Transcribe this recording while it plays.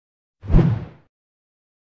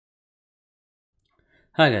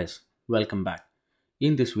Hi guys, welcome back.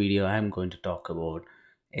 In this video, I am going to talk about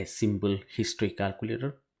a simple history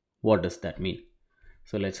calculator. What does that mean?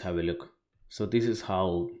 So let's have a look. So this is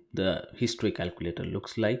how the history calculator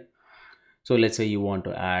looks like. So let's say you want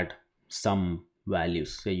to add some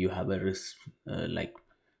values. Say you have like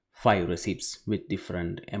five receipts with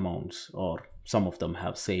different amounts, or some of them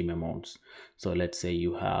have same amounts. So let's say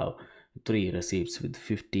you have three receipts with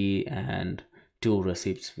 50 and two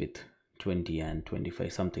receipts with 20 and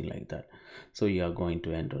 25, something like that. So you are going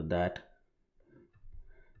to enter that.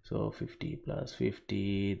 So 50 plus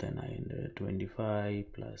 50, then I enter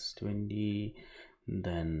 25 plus 20,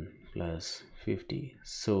 then plus 50.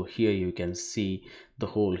 So here you can see the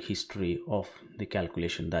whole history of the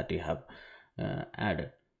calculation that you have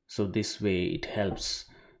added. So this way it helps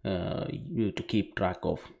you to keep track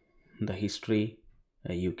of the history.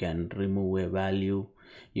 You can remove a value,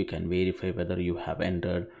 you can verify whether you have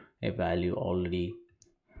entered a value already,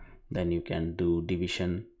 then you can do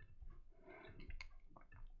division.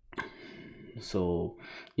 So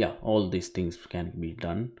yeah, all these things can be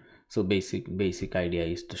done. So basic idea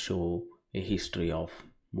is to show a history of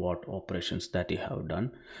what operations that you have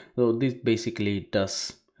done. So this basically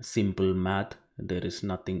does simple math. There is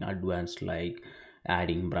nothing advanced like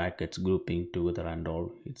adding brackets, grouping together and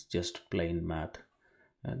all. It's just plain math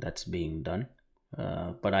that's being done.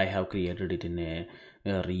 But I have created it in a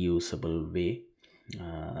reusable way,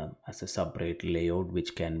 as a separate layout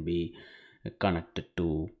which can be connected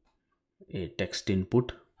to a text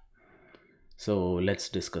input. So let's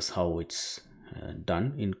discuss how it's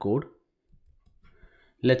done in code.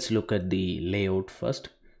 Let's look at the layout first.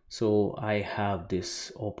 So I have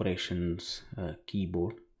this operations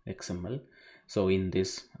keyboard XML. So in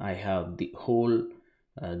this I have the whole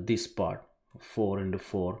this part 4 into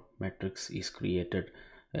 4 matrix is created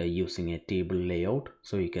using a table layout.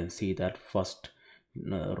 So you can see that first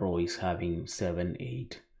row is having 7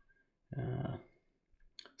 8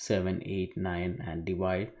 7 8 9 and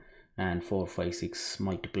divide, and 4 5 6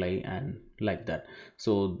 multiply, and like that.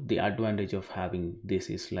 So the advantage of having this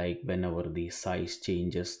is like whenever the size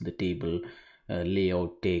changes, the table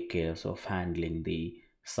layout take care of handling the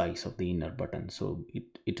size of the inner button. So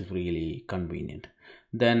it is really convenient.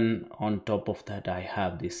 Then on top of that I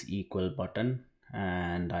have this equal button,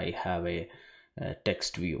 and I have a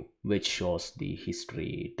text view which shows the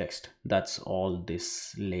history text. That's all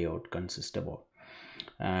this layout consists about.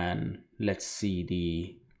 And let's see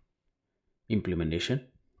the implementation.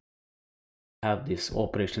 I have this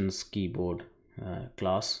operations keyboard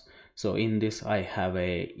class. So in this I have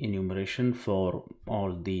a enumeration for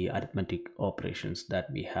all the arithmetic operations that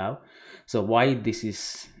we have. So why this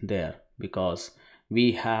is there? Because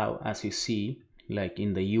we have, as you see, like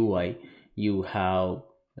in the UI, you have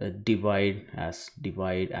divide as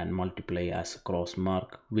divide and multiply as cross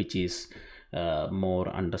mark, which is more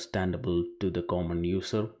understandable to the common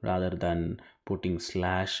user rather than putting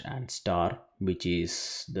slash and star, which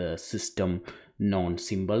is the system known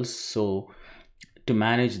symbols. So to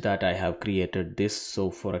manage that I have created this.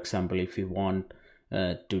 So for example, if you want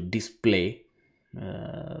to display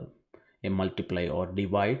a multiply or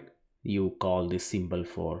divide, you call this symbol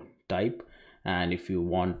for type, and if you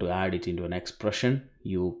want to add it into an expression,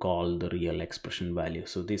 you call the real expression value.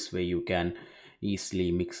 So this way you can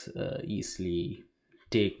easily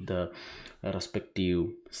take the respective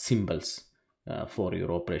symbols for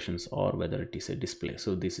your operations, or whether it is a display.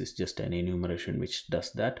 So this is just an enumeration which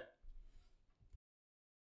does that.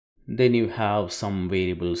 Then you have some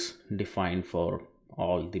variables defined for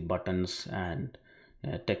all the buttons and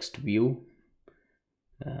text view,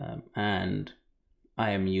 and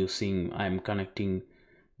I'm connecting,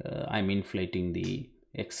 I'm inflating the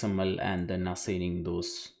XML and then assigning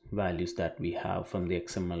those values that we have from the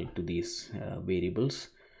XML to these variables,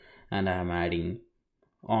 and I am adding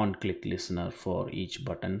on click listener for each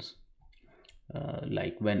buttons.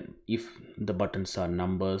 Like when if the buttons are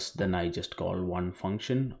numbers, then I just call one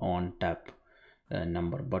function on tap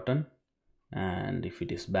number button, and if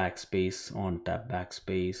it is backspace, on tap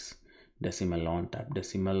backspace, decimal on tap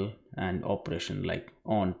decimal, and operation like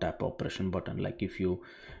on tap operation button, like if you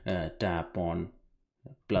tap on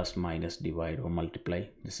plus minus divide or multiply,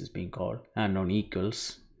 this is being called, and on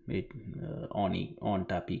equals it on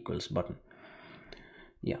tap equals button.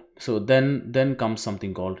 Yeah, so then comes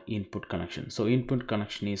something called input connection. So input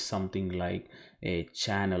connection is something like a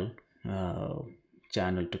uh,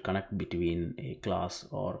 channel to connect between a class,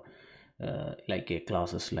 or like a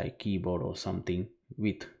classes like keyboard or something,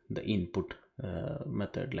 with the input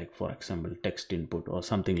method, like for example text input or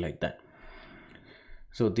something like that.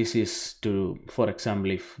 So this is to, for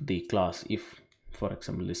example, if the class, if for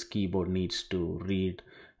example, this keyboard needs to read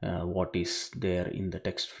what is there in the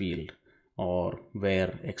text field, or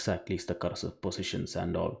where exactly is the cursor positions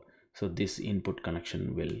and all. So this input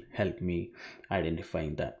connection will help me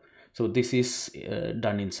identifying that. So this is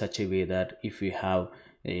done in such a way that if you have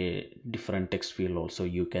a different text field also,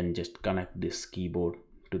 you can just connect this keyboard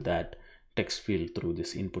to that text field through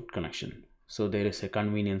this input connection. So there is a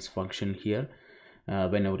convenience function here.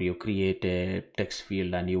 Whenever you create a text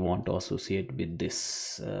field and you want to associate with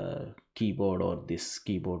this keyboard or this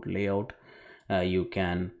keyboard layout, you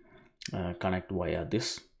can connect via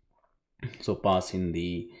this. So pass in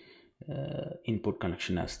the input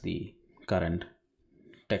connection as the current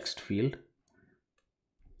text field.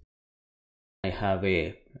 I have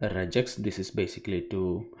a regex. This is basically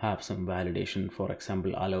to have some validation, for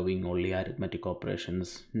example, allowing only arithmetic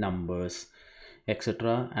operations, numbers,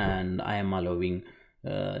 etc. And I am allowing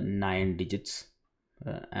 9 digits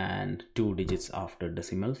and 2 digits after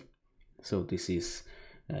decimals. So this is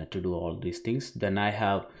to do all these things. Then I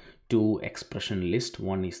have two expression list.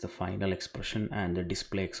 One is the final expression and the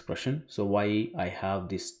display expression. So why I have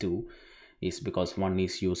these two is because one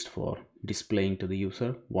is used for displaying to the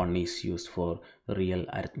user, one is used for real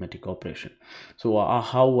arithmetic operation. So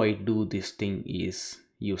how I do this thing is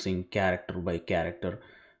using character by character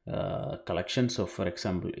collection. So for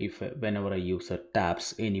example, if whenever a user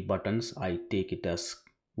taps any buttons, I take it as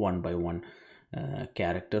one by one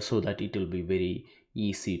character, so that it will be very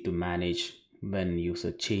easy to manage. When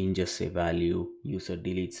user changes a value, user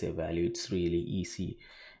deletes a value, it's really easy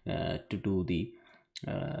to do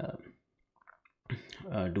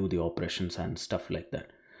the operations and stuff like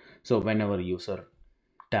that. So whenever user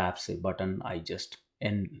taps a button, I just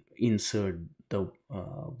insert the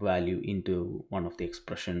value into one of the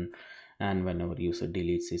expression, and whenever user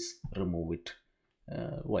deletes it, remove it,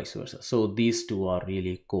 vice versa. So these two are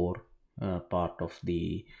really core part of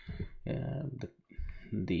the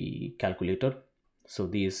calculator. So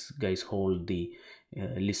these guys hold the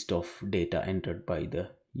list of data entered by the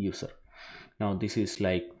user. Now this is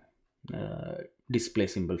like display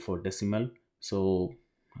symbol for decimal. So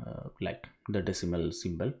like the decimal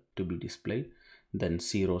symbol to be displayed, then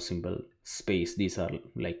zero symbol, space. These are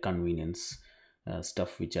like convenience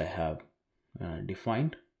stuff which I have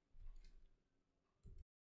defined.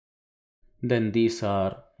 Then these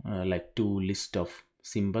are like two list of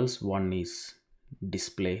symbols. One is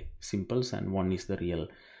display symbols and one is the real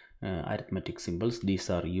arithmetic symbols. These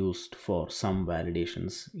are used for some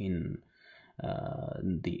validations in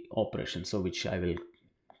the operation, so which I will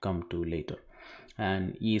come to later.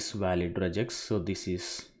 And is valid regex. So this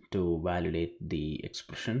is to validate the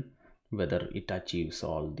expression, whether it achieves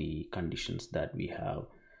all the conditions that we have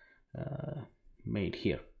made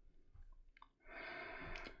here.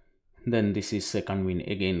 Then this is a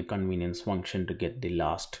convenience function to get the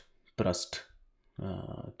last pressed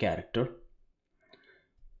character.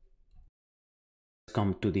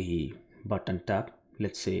 Come to the button tab.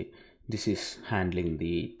 Let's say this is handling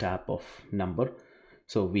the tap of number.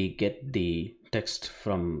 So we get the text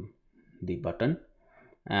from the button,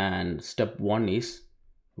 and step one is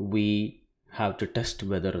we have to test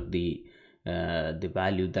whether the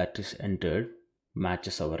value that is entered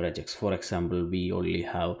matches our regex. For example, we only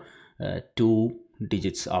have 2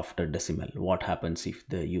 digits after decimal. What happens if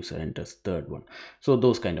the user enters third one? So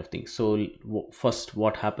those kind of things. So first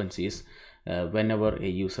what happens is whenever a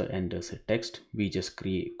user enters a text, we just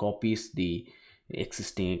copies the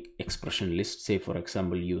existing expression list. Say for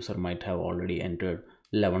example, user might have already entered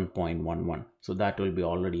 11.11, so that will be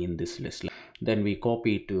already in this list. Then we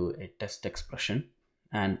copy to a test expression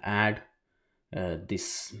and add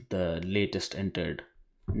the latest entered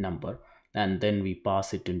number, and then we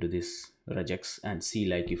pass it into this regex and see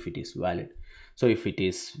like if it is valid. So if it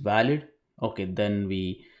is valid, okay, then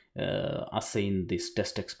we assign this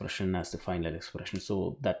test expression as the final expression,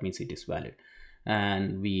 so that means it is valid.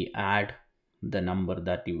 And we add the number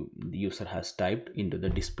that the user has typed into the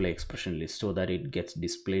display expression list, so that it gets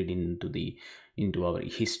displayed into our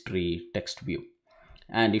history text view.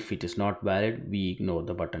 And if it is not valid, we ignore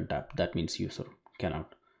the button tap. That means user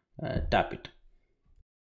cannot tap it.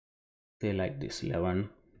 Say like this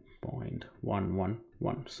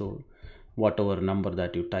 11.111. So whatever number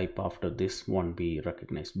that you type after this won't be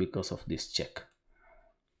recognized because of this check.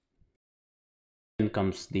 Then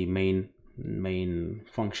comes the main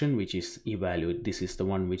function, which is evaluate. This is the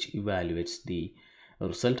one which evaluates the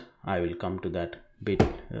result. I will come to that bit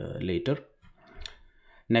later.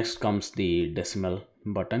 Next comes the decimal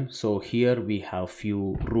button. So here we have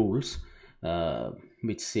few rules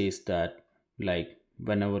which says that, like,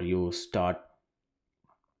 whenever you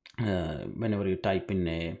type in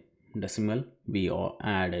a decimal, we all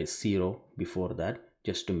add a 0 before that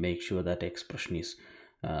just to make sure that expression is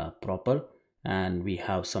proper. And we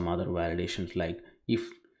have some other validations, like if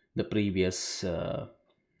the previous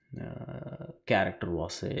character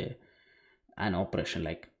was an operation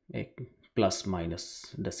like a plus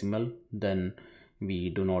minus decimal, then we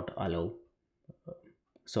do not allow,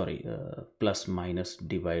 plus minus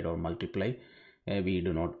divide or multiply, we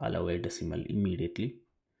do not allow a decimal immediately.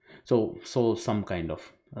 So some kind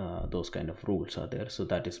of those kind of rules are there, so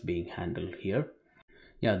that is being handled here.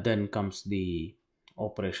 Yeah, then comes the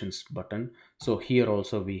operations button. So here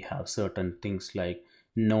also we have certain things like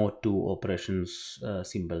no two operations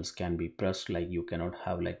symbols can be pressed, like you cannot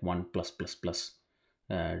have like one plus plus plus,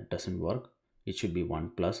 doesn't work. It should be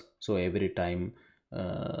one plus. So every time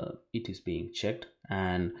it is being checked.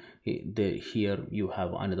 And here you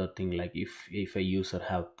have another thing, like if a user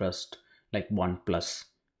have pressed like one plus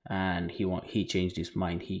and he changed his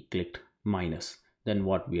mind, he clicked minus, then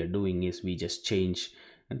what we are doing is we just change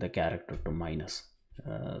the character to minus.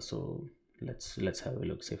 So let's have a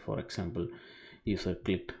look. Say for example, user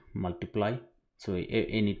clicked multiply, so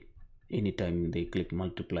anytime they click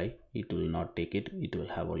multiply, it will not take it, it will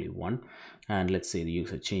have only one. And let's say the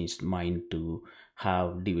user changed mind to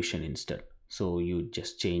have division instead, so you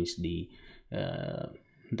just change the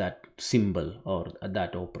that symbol or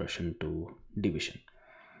that operation to division.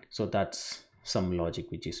 So that's some logic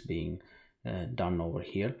which is being done over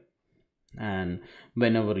here. And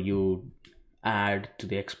whenever you add to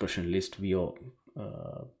the expression list, we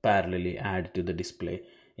parallelly add to the display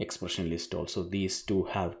expression list also. These two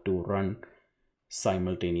have to run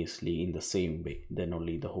simultaneously in the same way, then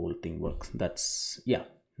only the whole thing works. That's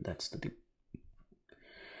the thing.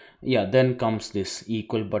 Yeah, then comes this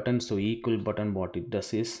equal button. So equal button, what it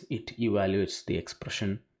does is it evaluates the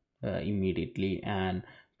expression immediately and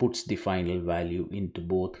puts the final value into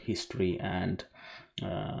both history and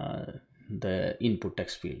the input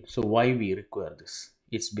text field. So why we require this?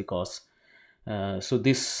 It's because the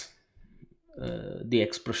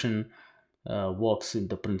expression works in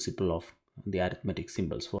the principle of the arithmetic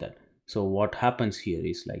symbols for that. So what happens here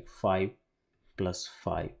is like 5 plus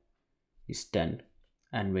 5 is 10,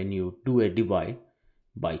 and when you do a divide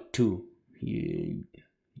by 2,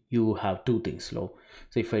 you have two things. So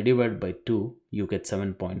if I divide by 2, you get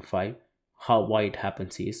 7.5. Why it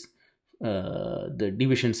happens is the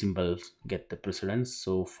division symbols get the precedence.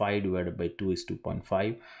 So 5 divided by 2 is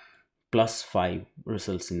 2.5, plus 5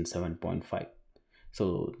 results in 7.5.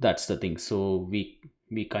 So that's the thing. So we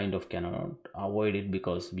kind of cannot avoid it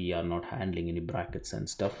because we are not handling any brackets and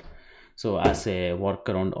stuff. So as a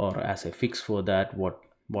workaround or as a fix for that,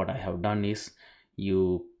 what I have done is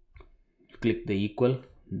you click the equal,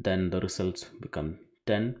 then the results become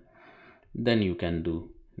 10, then you can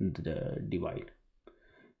do the divide,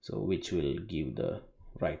 so which will give the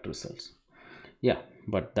right results. Yeah,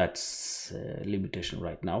 but that's a limitation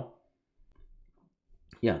right now.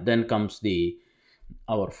 Yeah, then comes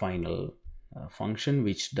our final function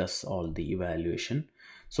which does all the evaluation.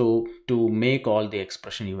 So to make all the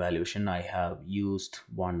expression evaluation, I have used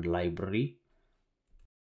one library.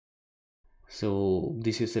 So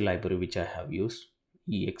this is the library which I have used,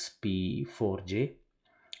 exp4j.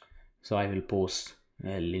 So I will post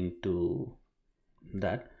a link to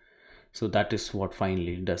that. So that is what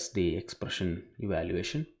finally does the expression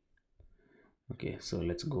evaluation. Okay, so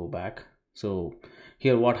let's go back. So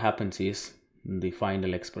here what happens is the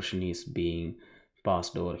final expression is being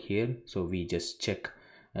passed over here. So we just check,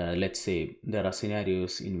 let's say there are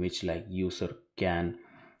scenarios in which like user can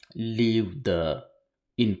leave the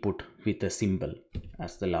input with a symbol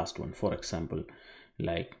as the last one. For example,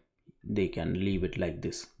 like they can leave it like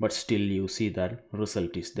this, but still you see that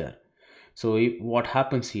result is there. So what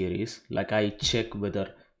happens here is like I check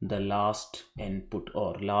whether the last input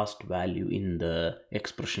or last value in the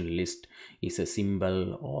expression list is a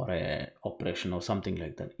symbol or a operation or something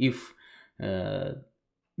like that. If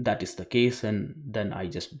that is the case, and then I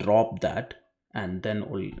just drop that and then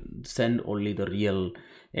send only the real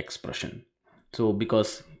expression. So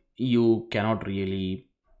because you cannot really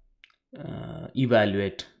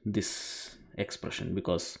evaluate this expression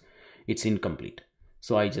because it's incomplete,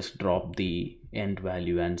 so I just drop the end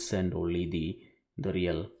value and send only the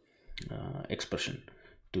real expression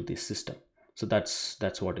to this system. So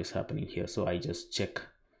that's what is happening here. So I just check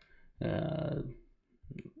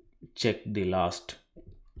the last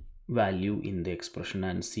value in the expression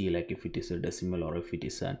and see like if it is a decimal or if it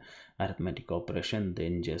is an arithmetic operation,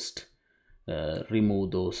 then just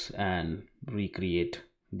remove those and recreate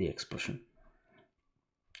the expression.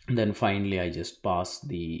 Then finally I just pass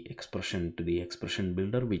the expression to the expression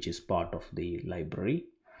builder, which is part of the library.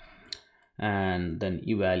 and then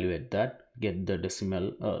evaluate that, get the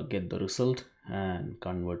decimal, get the result and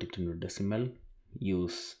convert it into decimal,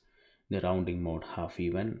 use the rounding mode half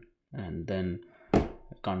even, and then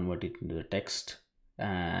convert it into the text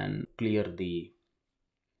and clear the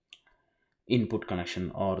input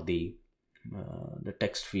connection or the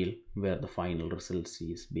text field where the final results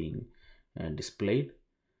is being displayed,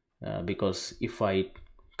 because if I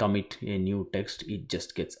commit a new text it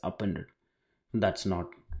just gets appended. That's not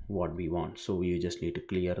what we want, so you just need to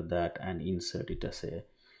clear that and insert it as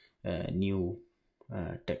a new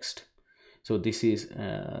text. So this is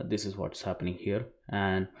what's happening here.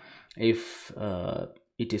 And if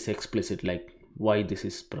it is explicit, like why this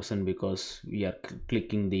is present, because we are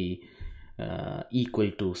clicking the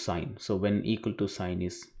equal to sign. So when equal to sign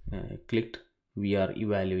is clicked, we are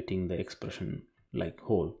evaluating the expression like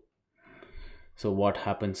whole. So what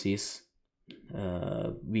happens is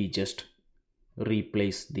we just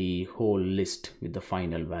replace the whole list with the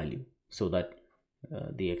final value so that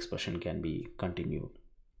the expression can be continued.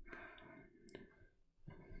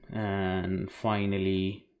 And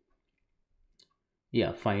finally,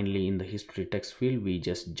 in the history text field, we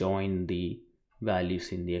just join the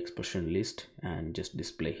values in the expression list and just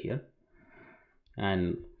display here.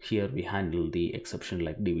 And here we handle the exception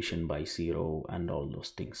like division by 0 and all those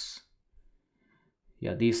things.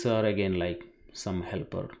 Yeah, these are again like some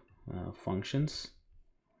helper functions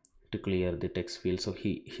to clear the text field. So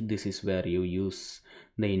this is where you use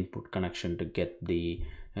the input connection to get the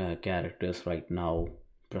characters right now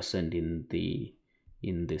present in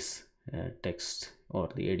this text, or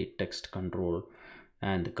the edit text control,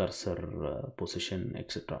 and the cursor position,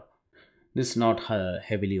 etc. This is not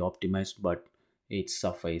heavily optimized, but it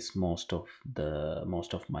suffices most of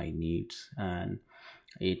my needs, and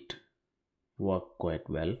it worked quite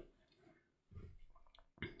well.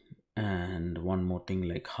 And one more thing,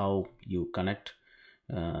 like how you connect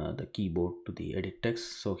the keyboard to the edit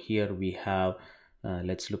text. So here we have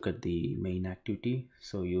let's look at the main activity.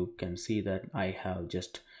 So you can see that I have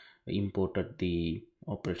just imported the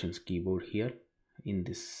operations keyboard here in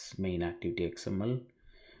this main activity XML,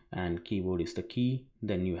 and keyboard is the key.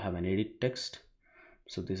 Then you have an edit text.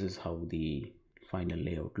 So this is how the final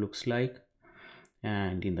layout looks like.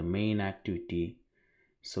 And in the main activity,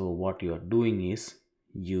 so what you are doing is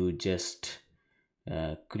you just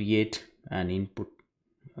create an input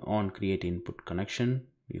create input connection.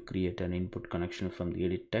 You create an input connection from the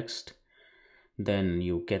edit text, then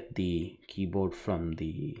you get the keyboard from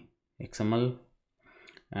the XML,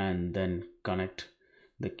 and then connect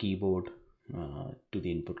the keyboard to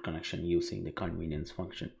the input connection using the convenience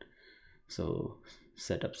function. So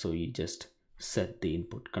setup, so you just set the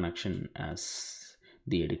input connection as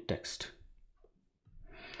the edit text.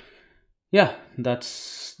 Yeah,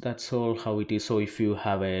 that's all how it is. So if you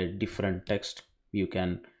have a different text, you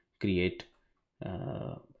can create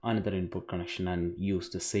another input connection and use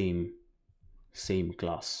the same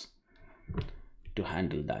class to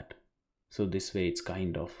handle that. So this way it's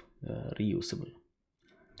kind of reusable.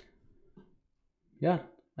 Yeah,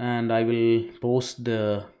 and I will post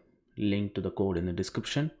the link to the code in the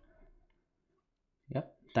description. Yeah,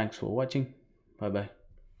 thanks for watching. Bye bye.